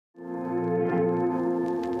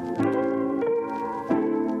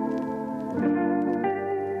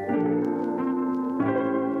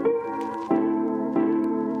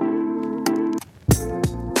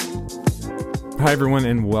Hi, everyone,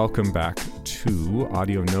 and welcome back to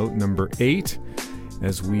audio note number 8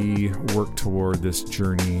 as we work toward this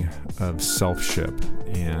journey of self-ship.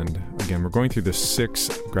 And again, we're going through the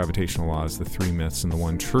 6 gravitational laws, the 3 myths, and the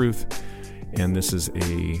 1 truth. And this is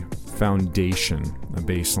a foundation, a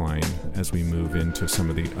baseline, as we move into some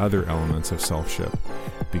of the other elements of self-ship,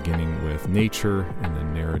 beginning with nature and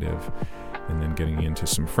then narrative, and then getting into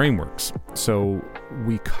some frameworks. So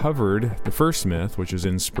we covered the first myth, which is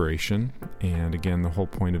inspiration. And again, the whole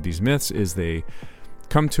point of these myths is they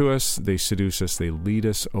come to us, they seduce us, they lead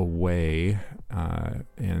us away,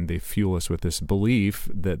 and they fuel us with this belief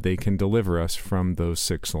that they can deliver us from those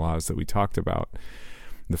 6 laws that we talked about.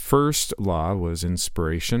 The first law was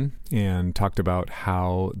inspiration, and talked about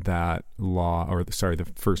how that the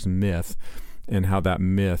first myth, and how that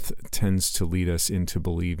myth tends to lead us into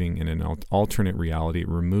believing in an alternate reality. It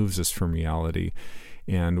removes us from reality,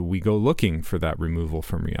 and we go looking for that removal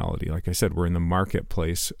from reality. Like I said, we're in the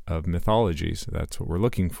marketplace of mythologies. That's what we're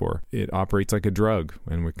looking for. It operates like a drug,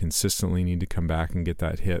 and we consistently need to come back and get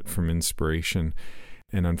that hit from inspiration.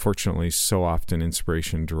 And unfortunately, so often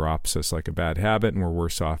inspiration drops us like a bad habit, and we're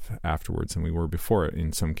worse off afterwards than we were before it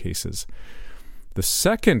in some cases. The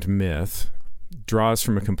second myth draws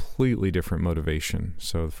from a completely different motivation.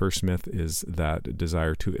 So the first myth is that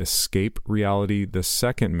desire to escape reality. The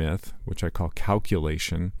second myth, which I call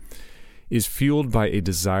calculation, is fueled by a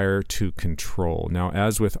desire to control. Now,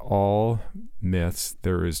 as with all myths,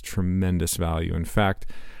 there is tremendous value. In fact,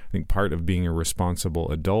 I think part of being a responsible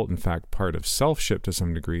adult, in fact, part of self-ship to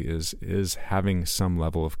some degree, is having some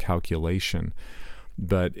level of calculation.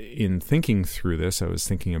 But in thinking through this, I was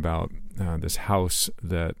thinking about this house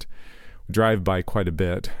that drive by quite a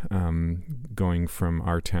bit, going from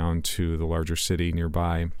our town to the larger city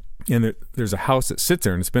nearby. And there's a house that sits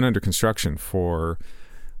there, and it's been under construction for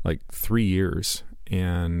like 3 years.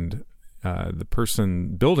 And the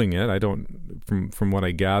person building it, from what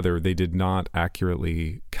I gather, they did not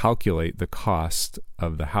accurately calculate the cost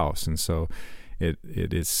of the house. And so it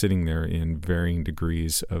is sitting there in varying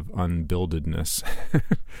degrees of unbuildedness.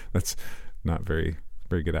 That's not very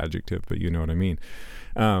good adjective, but you know what I mean.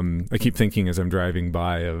 I keep thinking as I'm driving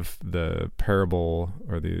by of the parable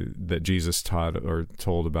that Jesus taught or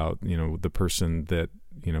told about, the person that,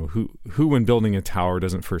 who when building a tower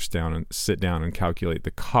doesn't first sit down and calculate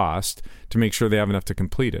the cost to make sure they have enough to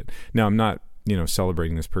complete it. Now, I'm not,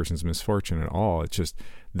 celebrating this person's misfortune at all. It's just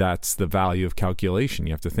that's the value of calculation.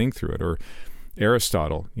 You have to think through it. Or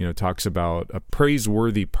Aristotle, talks about a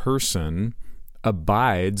praiseworthy person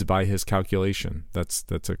abides by his calculation. That's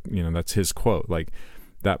his quote. Like,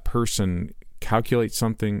 that person calculates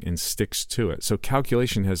something and sticks to it. So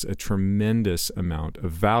calculation has a tremendous amount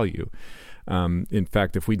of value. In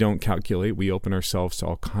fact, if we don't calculate, we open ourselves to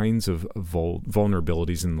all kinds of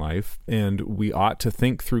vulnerabilities in life, and we ought to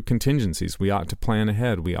think through contingencies. We ought to plan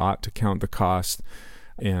ahead. We ought to count the cost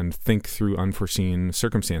and think through unforeseen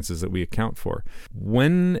circumstances that we account for.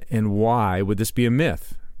 When and why would this be a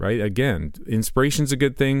myth? Right? Again, inspiration's a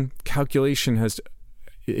good thing. Calculation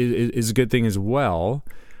is a good thing as well.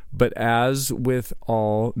 But as with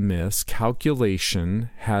all myths, calculation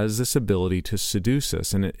has this ability to seduce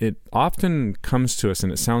us. And it often comes to us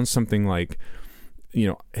and it sounds something like,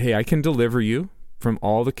 hey, I can deliver you from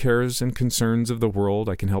all the cares and concerns of the world.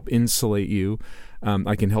 I can help insulate you.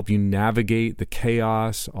 I can help you navigate the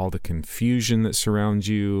chaos, all the confusion that surrounds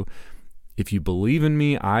you. If you believe in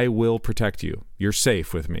me, I will protect you. You're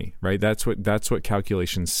safe with me, right? That's what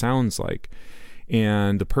calculation sounds like.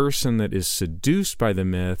 And the person that is seduced by the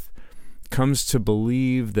myth comes to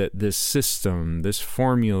believe that this system, this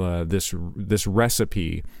formula, this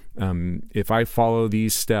recipe, if I follow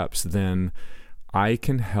these steps, then I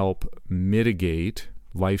can help mitigate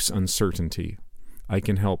life's uncertainty. I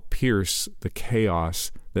can help pierce the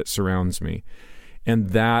chaos that surrounds me. And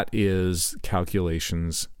that is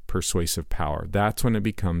calculation's persuasive power. That's when it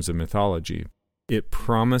becomes a mythology. It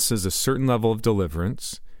promises a certain level of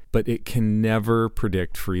deliverance, but it can never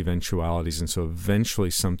predict for eventualities. And so eventually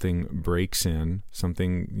something breaks in,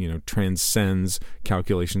 something, transcends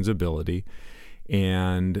calculation's ability,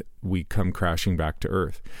 and we come crashing back to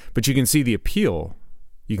earth. But you can see the appeal.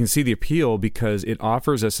 You can see the appeal because it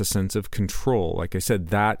offers us a sense of control. Like I said,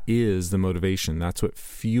 that is the motivation. That's what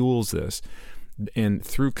fuels this. And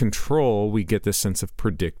through control, we get this sense of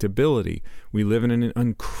predictability. We live in an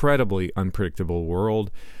incredibly unpredictable world.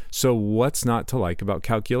 So what's not to like about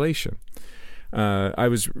calculation? I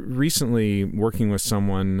was recently working with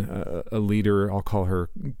someone, a leader, I'll call her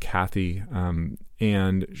Cathy,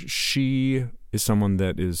 and she is someone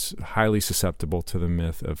that is highly susceptible to the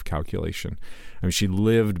myth of calculation. I mean, she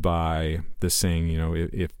lived by this saying,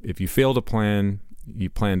 if you fail to plan, you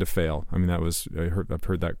plan to fail. I mean, I've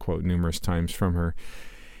heard that quote numerous times from her.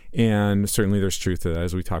 And certainly there's truth to that,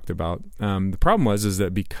 as we talked about. The problem is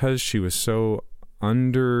that because she was so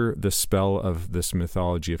under the spell of this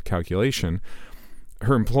mythology of calculation,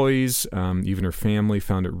 her employees, even her family,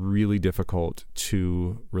 found it really difficult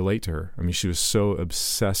to relate to her. I mean, she was so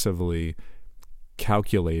obsessively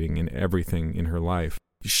calculating in everything in her life.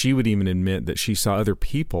 She would even admit that she saw other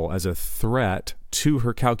people as a threat to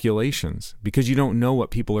her calculations, because you don't know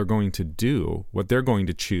what people are going to do, what they're going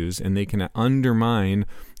to choose, and they can undermine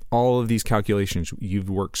all of these calculations you've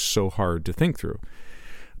worked so hard to think through.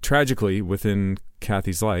 Tragically, within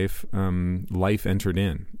Cathy's life, life entered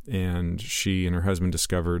in, and she and her husband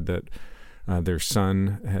discovered that their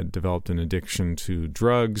son had developed an addiction to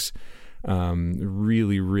drugs.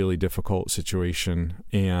 Really, really difficult situation,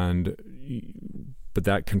 but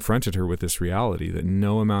that confronted her with this reality that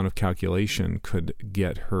no amount of calculation could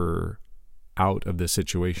get her out of this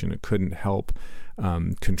situation. It couldn't help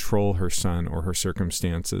control her son or her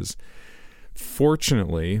circumstances.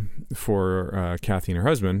 Fortunately for Cathy and her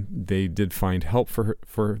husband, they did find help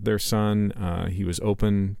for their son. He was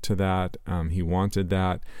open to that. He wanted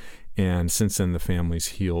that. And since then, the family's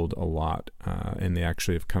healed a lot. And they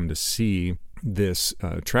actually have come to see this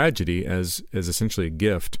tragedy as essentially a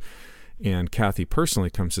gift. And Cathy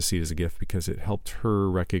personally comes to see it as a gift because it helped her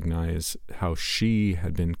recognize how she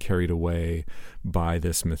had been carried away by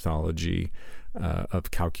this mythology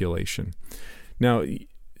of calculation. Now,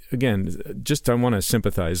 again, I want to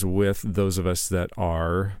sympathize with those of us that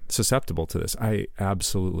are susceptible to this. I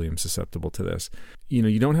absolutely am susceptible to this.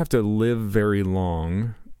 You don't have to live very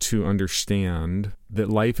long to understand that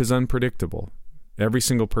life is unpredictable. Every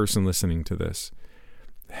single person listening to this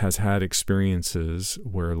has had experiences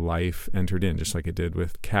where life entered in, just like it did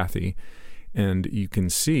with Cathy. And you can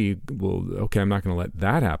see, well, okay, I'm not going to let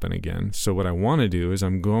that happen again. So what I want to do is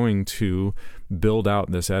I'm going to build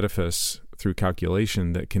out this edifice through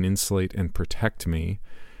calculation that can insulate and protect me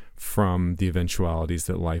from the eventualities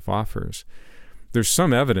that life offers. There's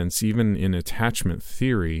some evidence, even in attachment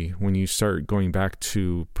theory, when you start going back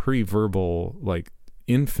to pre-verbal, like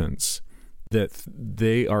infants, that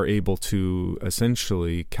they are able to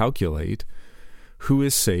essentially calculate who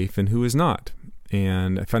is safe and who is not.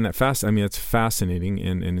 And I find that it's fascinating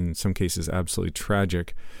and in some cases absolutely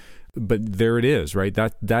tragic. But there it is, right?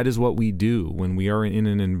 That is what we do when we are in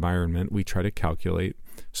an environment. We try to calculate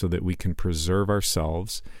so that we can preserve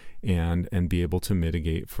ourselves and be able to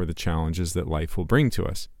mitigate for the challenges that life will bring to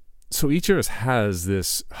us. So each of us has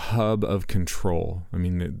this hub of control. I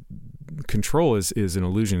mean, control is an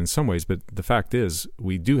illusion in some ways, but the fact is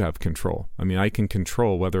we do have control. I mean, I can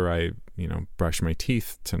control whether I, brush my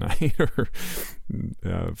teeth tonight or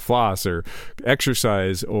floss or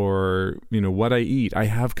exercise or, what I eat. I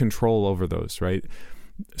have control over those, right?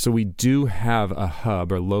 So we do have a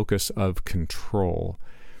hub or locus of control.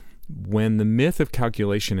 When the myth of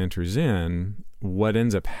calculation enters in, what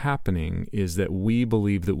ends up happening is that we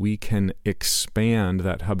believe that we can expand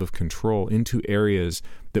that hub of control into areas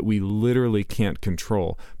that we literally can't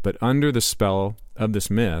control. But under the spell of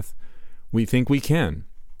this myth, we think we can.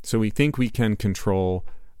 So we think we can control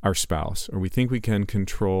our spouse, or we think we can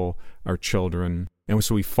control our children. And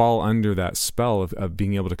so we fall under that spell of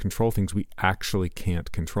being able to control things we actually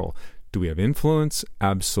can't control. Do we have influence?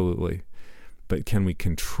 Absolutely. But can we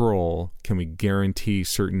control? Can we guarantee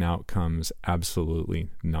certain outcomes? Absolutely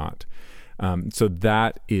not. So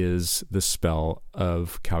that is the spell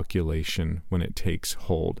of calculation when it takes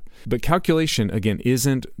hold. But calculation, again,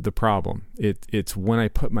 isn't the problem. It's when I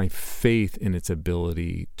put my faith in its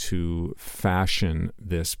ability to fashion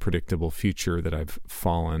this predictable future that I've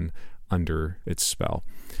fallen under its spell.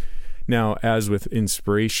 Now, as with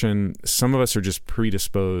inspiration, some of us are just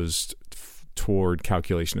predisposed toward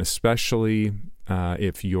calculation, especially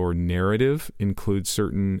if your narrative includes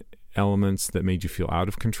certain elements that made you feel out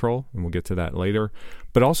of control, and we'll get to that later,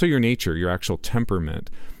 but also your nature, your actual temperament.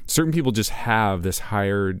 Certain people just have this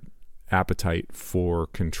higher appetite for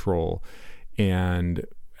control, and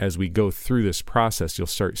as we go through this process, you'll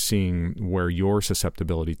start seeing where your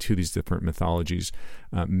susceptibility to these different mythologies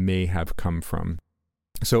may have come from.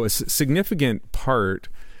 So a significant part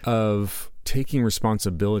of taking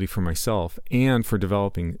responsibility for myself and for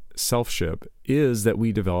developing self-ship is that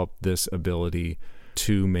we develop this ability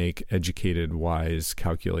to make educated, wise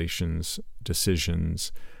calculations,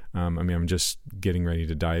 decisions I'm just getting ready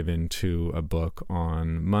to dive into a book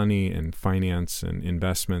on money and finance and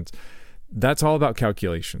investments. That's all about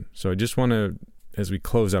calculation. So I just want to, as we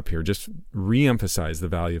close up here, just reemphasize the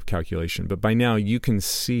value of calculation. But by now you can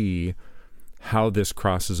see how this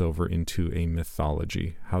crosses over into a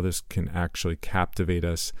mythology, how this can actually captivate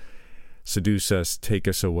us, seduce us, take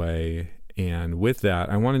us away. And with that,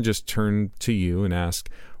 I want to just turn to you and ask,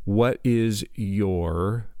 what is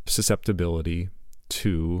your susceptibility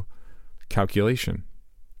to calculation?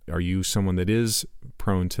 Are you someone that is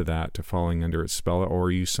prone to that, to falling under its spell, or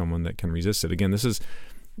are you someone that can resist it? Again, this is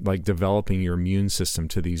like developing your immune system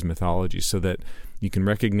to these mythologies so that you can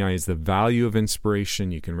recognize the value of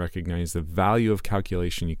inspiration, you can recognize the value of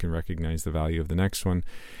calculation, you can recognize the value of the next one,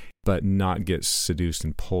 but not get seduced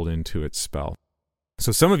and pulled into its spell.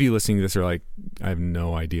 So some of you listening to this are like, I have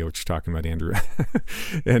no idea what you're talking about, Andrew.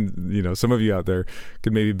 And, some of you out there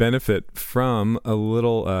could maybe benefit from a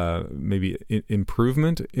little, maybe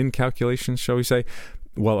improvement in calculations, shall we say,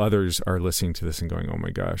 while others are listening to this and going, oh my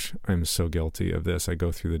gosh, I'm so guilty of this. I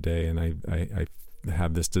go through the day and I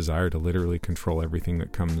have this desire to literally control everything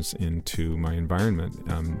that comes into my environment.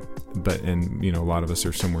 A lot of us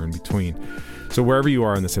are somewhere in between. So wherever you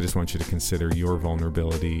are in this, I just want you to consider your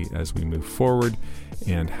vulnerability as we move forward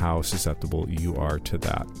and how susceptible you are to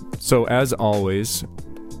that. So as always,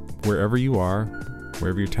 wherever you are,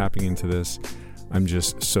 wherever you're tapping into this, I'm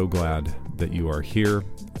just so glad that you are here.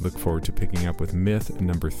 Look forward to picking up with myth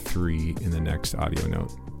number 3 in the next audio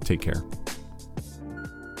note. Take care.